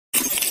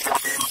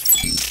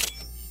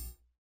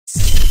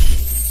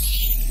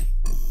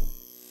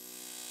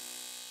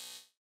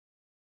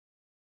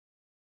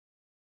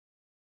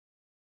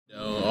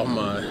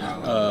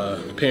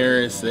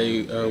parents,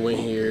 they went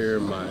here.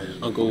 My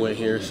uncle went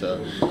here,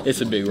 so it's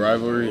a big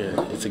rivalry, and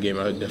it's a game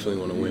I definitely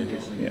want to win.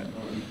 Yeah.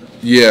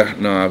 Yeah,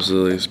 no,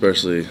 absolutely,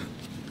 especially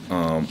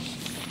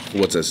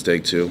what's at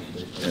stake too,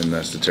 and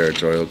that's the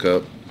Territorial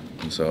Cup.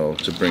 And so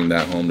to bring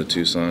that home to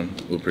Tucson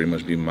will pretty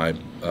much be my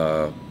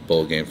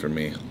bowl game for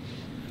me. Do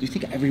you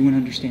think everyone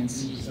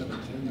understands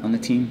on the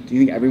team? Do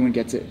you think everyone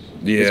gets it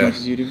as much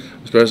as you do?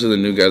 Especially the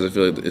new guys. I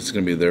feel like it's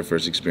going to be their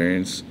first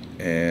experience,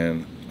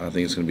 and I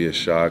think it's going to be a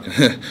shock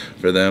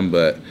for them.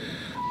 But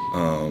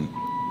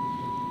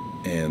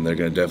and they're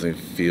going to definitely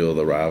feel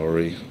the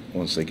rivalry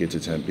once they get to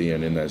Tempe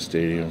and in that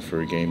stadium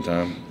for game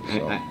time.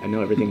 So. I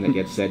know everything that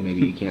gets said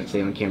maybe you can't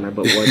say on camera,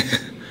 but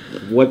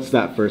what's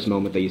that first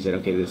moment that you said,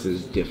 okay, this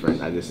is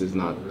different, this is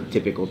not a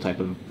typical type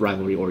of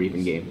rivalry or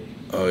even game?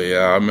 Oh,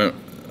 yeah. I remember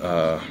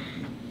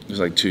it was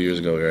like 2 years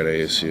ago we were at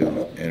ASU,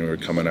 and we were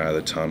coming out of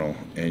the tunnel,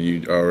 and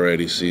you'd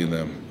already see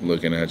them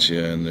looking at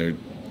you, and they're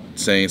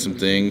saying some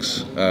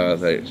things and I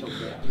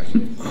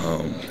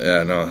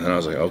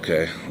was like,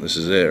 okay, this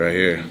is it right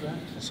here.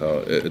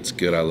 So it's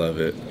good. I love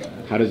it.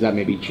 How does that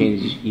maybe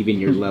change even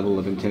your level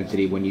of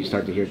intensity when you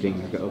start to hear things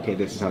like, okay,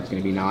 this is how it's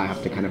going to be now, I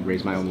have to kind of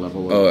raise my own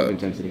level of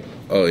intensity?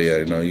 Oh,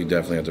 yeah. No, you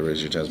definitely have to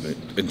raise your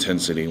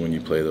intensity when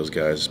you play those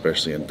guys,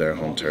 especially in their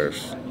home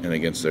turf and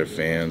against their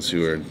fans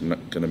who are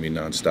going to be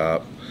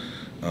nonstop.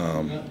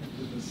 And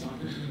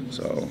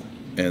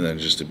then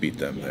just to beat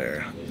them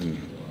there and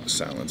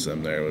silence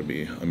them there would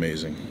be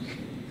amazing.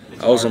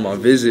 I was on my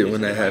visit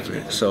when that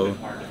happened, so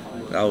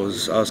I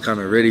was kind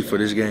of ready for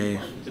this game.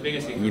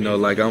 You know,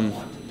 like I'm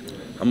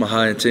a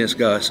high intense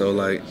guy, so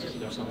like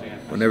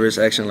whenever it's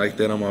action like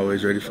that, I'm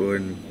always ready for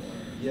it. And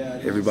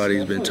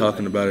everybody's been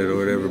talking about it or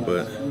whatever,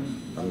 but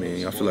I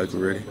mean, I feel like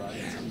we're ready.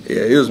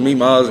 Yeah, it was me,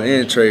 Miles,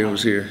 and Trey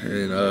was here,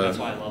 and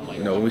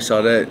you know, when we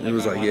saw that, it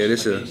was like, yeah,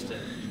 this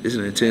is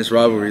an intense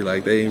rivalry.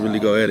 Like they ain't really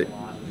go at it.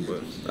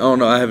 But I don't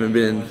know, I haven't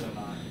been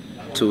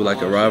to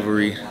like a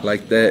rivalry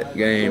like that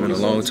game in a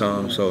long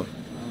time, so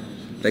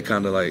that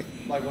kind of like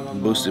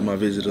boosted my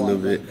visit a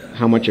little bit.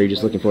 How much are you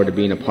just looking forward to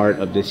being a part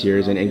of this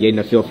year's and getting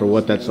a feel for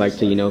what that's like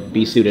to, you know,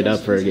 be suited up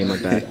for a game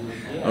like that?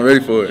 I'm ready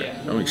for it.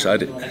 I'm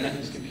excited.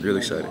 Really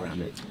excited.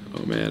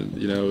 Oh man,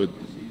 you know,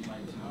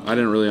 I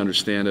didn't really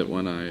understand it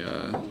when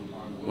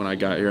I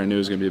got here. I knew it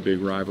was going to be a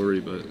big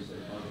rivalry, but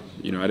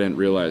you know, I didn't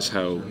realize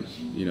how,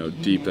 you know,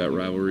 deep that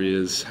rivalry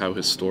is, how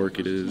historic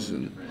it is,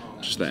 and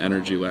just the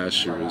energy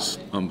last year was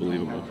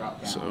unbelievable.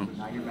 So,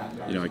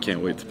 you know, I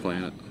can't wait to play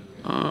in it.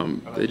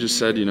 They just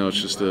said, you know,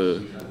 it's just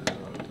an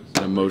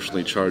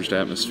emotionally charged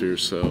atmosphere,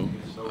 so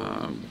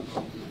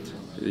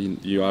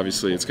you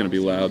obviously it's going to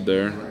be loud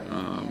there,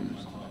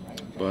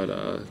 but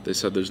they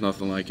said there's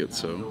nothing like it,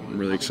 so I'm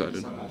really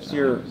excited.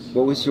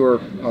 What was your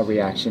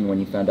reaction when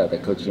you found out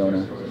that Coach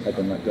Yona had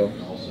been let go?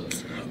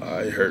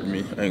 It hurt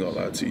me. I ain't gonna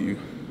lie to you.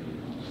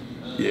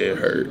 Yeah, it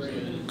hurt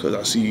because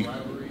I see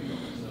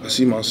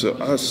myself.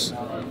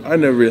 I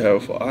never really had a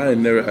father. I had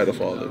never had a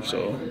father,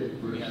 so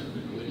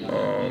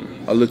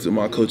I looked at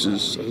my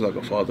coaches as like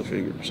a father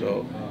figure.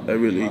 So that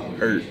really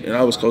hurt, and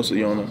I was close to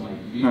Yona,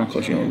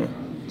 Coach Yona.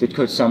 Did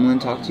Coach Sumlin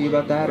talk to you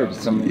about that, or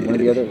did one of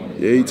the other?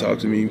 Yeah, he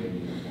talked to me,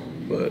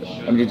 but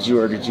I mean, did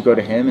you go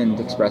to him and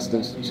express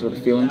those sort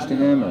of feelings to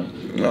him, or?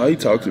 No, he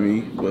talked to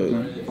me, but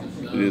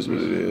it is what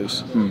it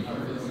is.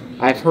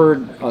 I've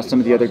heard some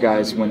of the other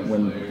guys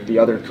when the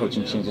other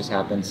coaching changes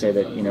happen say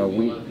that, you know,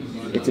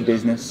 it's a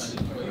business.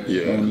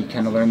 Yeah. And you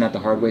kind of learn that the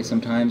hard way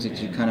sometimes. Did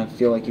you kind of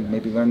feel like you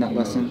maybe learned that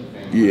lesson?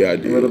 Yeah, I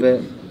did. A little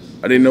bit.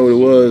 I didn't know what it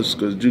was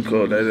because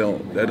JUCO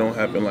that don't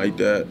happen like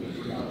that,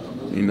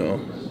 you know.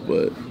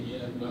 But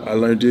I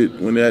learned it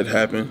when that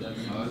happened,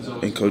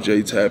 and Coach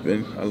Yates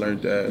happened. I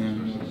learned that.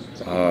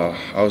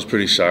 I was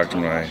pretty shocked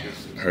when I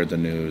heard the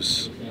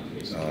news.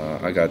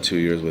 I got 2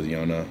 years with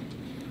Yona,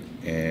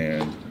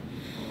 and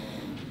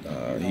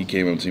he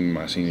came up to me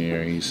my senior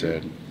year and he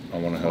said, I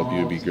want to help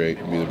you be great,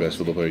 be the best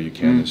football player you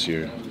can this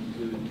year.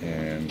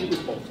 And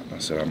I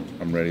said,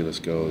 I'm ready, let's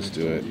go, let's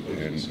do it.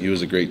 And he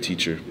was a great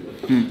teacher,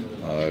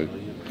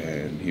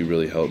 and he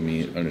really helped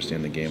me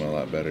understand the game a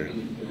lot better.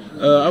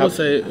 I would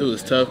say it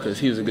was tough because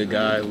he was a good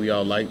guy. We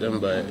all liked him,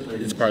 but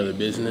it's part of the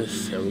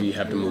business, and we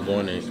have to move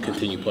on and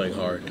continue playing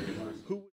hard.